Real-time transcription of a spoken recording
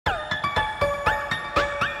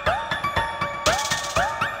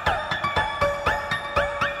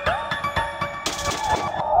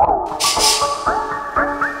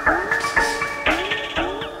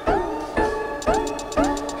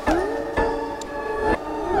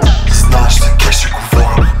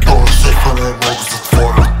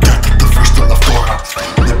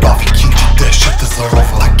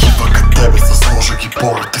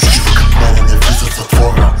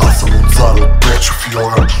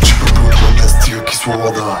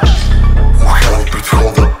кислорода. Охрани пред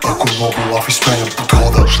входа, ако много лафи сменям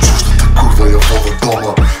подхода. Чуждата курва я вода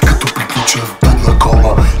дома, като приключа в будна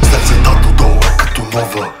кома. Сърцето долу е като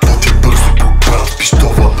нова, пътя бързо поправям с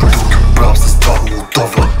пищова. На други оправям с два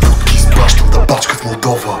Молотова, други изпращам да бачкат в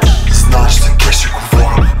Молдова. Знаеш за ке ще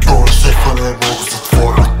говоря, пълна сефа не мога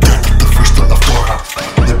затвора. От третата връщам на втора,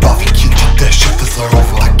 не бави кинти, те ще те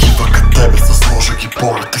зарова. Такива като тебе с ножа ги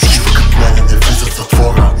боря, такива като мене не влизат в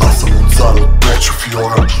затвора. Аз съм отзаде отпред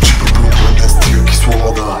шофьора, чипа блюква не стига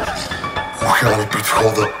кислорода. Охрани пред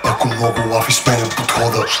входа, ако много лафи сменям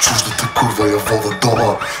подхода. Чуждата курва я вода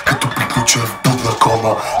дома, като приключа в будна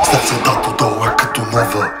кома. Сърцето долу е като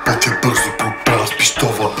нова, пътя бързо проправям с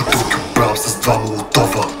пищова. На други оправям с два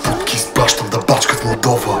Молотова.